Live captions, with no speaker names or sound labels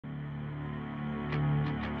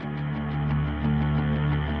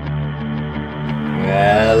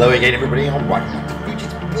Hello again everybody, and welcome back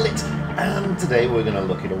to Blitz, and today we're going to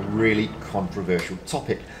look at a really controversial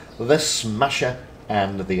topic, the Smasher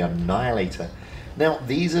and the Annihilator. Now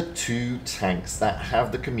these are two tanks that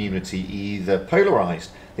have the community either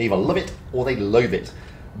polarised, they either love it or they loathe it,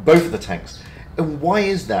 both of the tanks. And why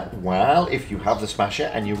is that? Well, if you have the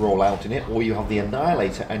Smasher and you roll out in it, or you have the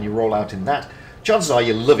Annihilator and you roll out in that, chances are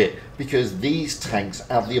you love it, because these tanks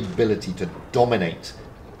have the ability to dominate.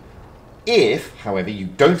 If, however, you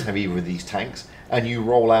don't have either of these tanks and you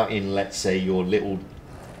roll out in, let's say, your little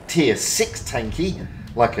tier 6 tanky,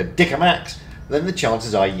 like a Dicker Max, then the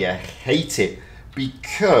chances are you hate it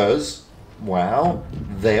because, well,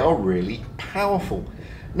 they are really powerful.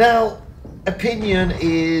 Now, opinion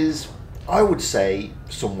is, I would say,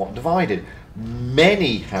 somewhat divided.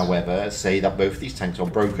 Many, however, say that both these tanks are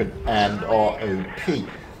broken and are OP.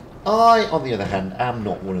 I, on the other hand, am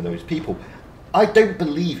not one of those people. I don't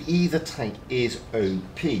believe either tank is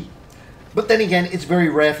OP. But then again, it's very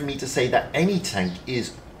rare for me to say that any tank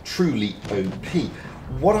is truly OP.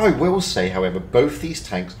 What I will say, however, both these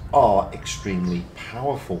tanks are extremely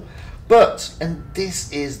powerful. But, and this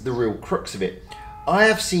is the real crux of it, I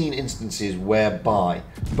have seen instances whereby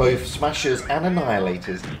both Smashers and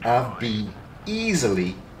Annihilators have been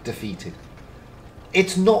easily defeated.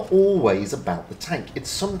 It's not always about the tank.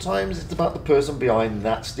 Sometimes it's about the person behind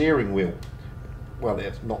that steering wheel. Well,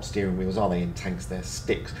 they're not steering wheels, are they? In tanks, they're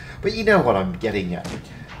sticks. But you know what I'm getting at.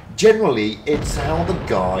 Generally, it's how the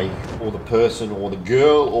guy, or the person, or the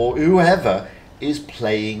girl, or whoever is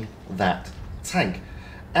playing that tank.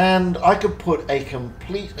 And I could put a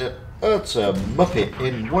complete utter muppet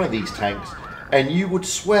in one of these tanks, and you would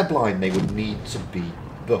swear blind they would need to be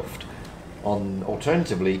buffed.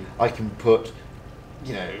 Alternatively, I can put,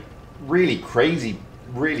 you know, really crazily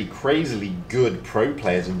good pro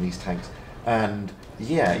players in these tanks. And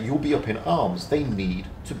yeah, you'll be up in arms. They need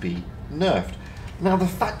to be nerfed. Now the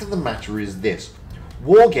fact of the matter is this: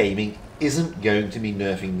 Wargaming isn't going to be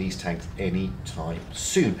nerfing these tanks anytime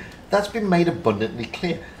soon. That's been made abundantly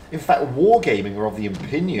clear. In fact, Wargaming are of the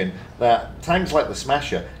opinion that tanks like the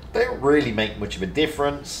Smasher don't really make much of a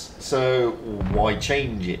difference, so why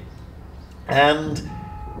change it? And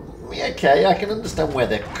okay, I can understand where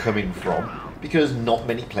they're coming from, because not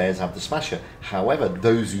many players have the Smasher. However,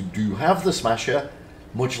 those who do have the Smasher,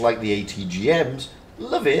 much like the ATGMs,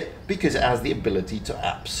 love it because it has the ability to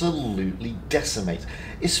absolutely decimate,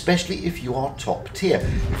 especially if you are top tier.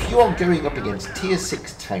 If you are going up against tier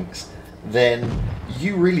 6 tanks, then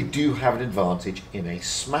you really do have an advantage in a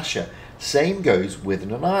Smasher. Same goes with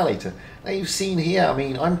an Annihilator. Now you've seen here, I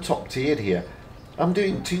mean, I'm top tiered here. I'm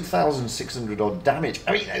doing 2,600 odd damage.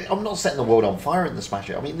 I mean, I'm not setting the world on fire in the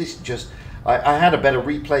Smasher. I mean, this is just... I had a better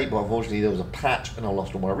replay, but unfortunately there was a patch and I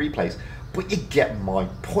lost all my replays. But you get my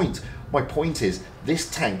point. My point is, this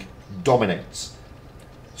tank dominates.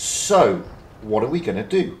 So, what are we going to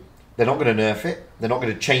do? They're not going to nerf it. They're not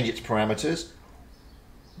going to change its parameters.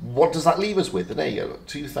 What does that leave us with? There you go,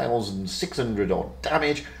 2,600 odd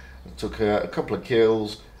damage. It took a couple of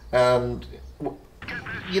kills, and,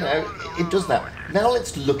 you know, it does that. Now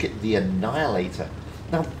let's look at the Annihilator.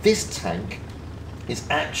 Now this tank is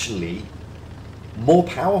actually more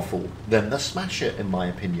powerful than the Smasher, in my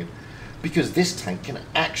opinion, because this tank can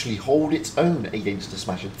actually hold its own against the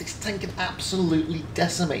Smasher. This tank can absolutely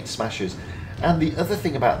decimate Smashers. And the other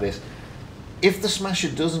thing about this, if the Smasher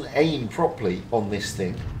doesn't aim properly on this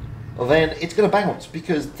thing, then it's going to bounce,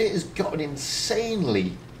 because it has got an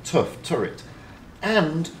insanely tough turret,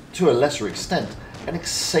 and to a lesser extent an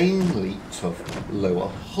insanely tough lower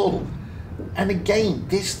hull. And again,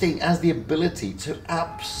 this thing has the ability to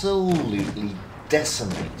absolutely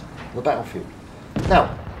decimate the battlefield.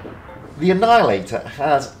 Now, the Annihilator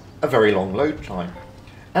has a very long load time,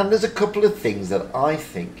 and there's a couple of things that I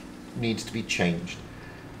think needs to be changed.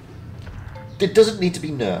 It doesn't need to be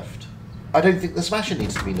nerfed. I don't think the Smasher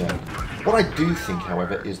needs to be nerfed. What I do think,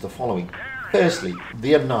 however, is the following. Firstly,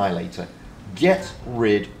 the Annihilator. Get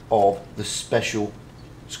rid of the special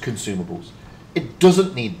consumables. It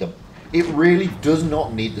doesn't need them. It really does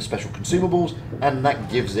not need the special consumables, and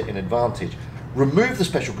that gives it an advantage. Remove the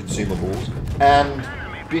special consumables, and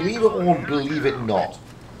believe it or believe it not,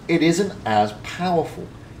 it isn't as powerful.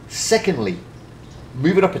 Secondly,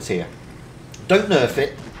 move it up a tier. Don't nerf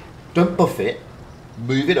it, don't buff it,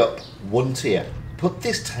 move it up one tier. Put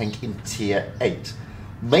this tank in tier 8.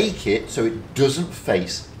 Make it so it doesn't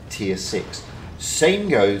face tier 6. Same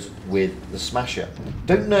goes with the Smasher.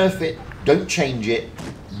 Don't nerf it, don't change it,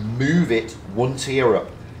 move it one tier up.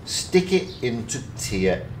 Stick it into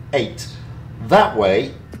tier 8. That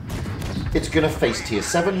way, it's going to face tier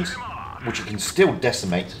 7s, which it can still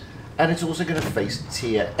decimate, and it's also going to face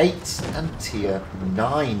tier 8s and tier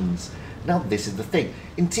 9s. Now this is the thing,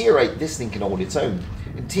 in tier 8 this thing can hold its own,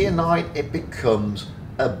 in tier 9 it becomes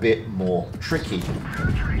a bit more tricky.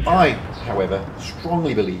 I, however,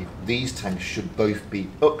 strongly believe these tanks should both be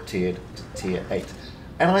up-tiered to tier 8,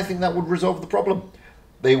 and I think that would resolve the problem.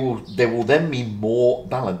 They will then be more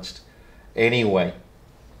balanced. Anyway,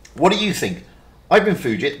 what do you think? I've been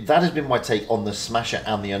Fujit, that has been my take on the Smasher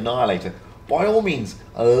and the Annihilator. By all means,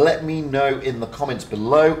 let me know in the comments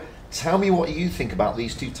below. Tell me what you think about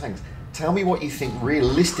these two tanks. Tell me what you think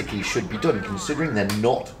realistically should be done, considering they're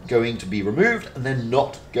not going to be removed and they're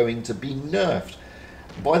not going to be nerfed.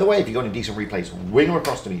 By the way, if you've got any decent replays, wing them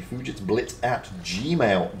across to me,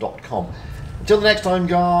 fujitsblitz@gmail.com. Until the next time,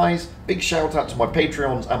 guys, big shout out to my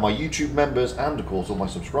Patreons and my YouTube members and, of course, all my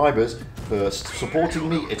subscribers for supporting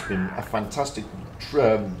me. It's been a fantastic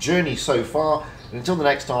journey so far. And until the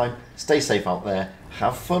next time, stay safe out there,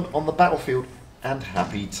 have fun on the battlefield, and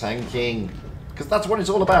happy tanking. Because that's what it's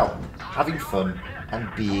all about, having fun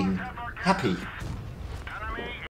and being happy.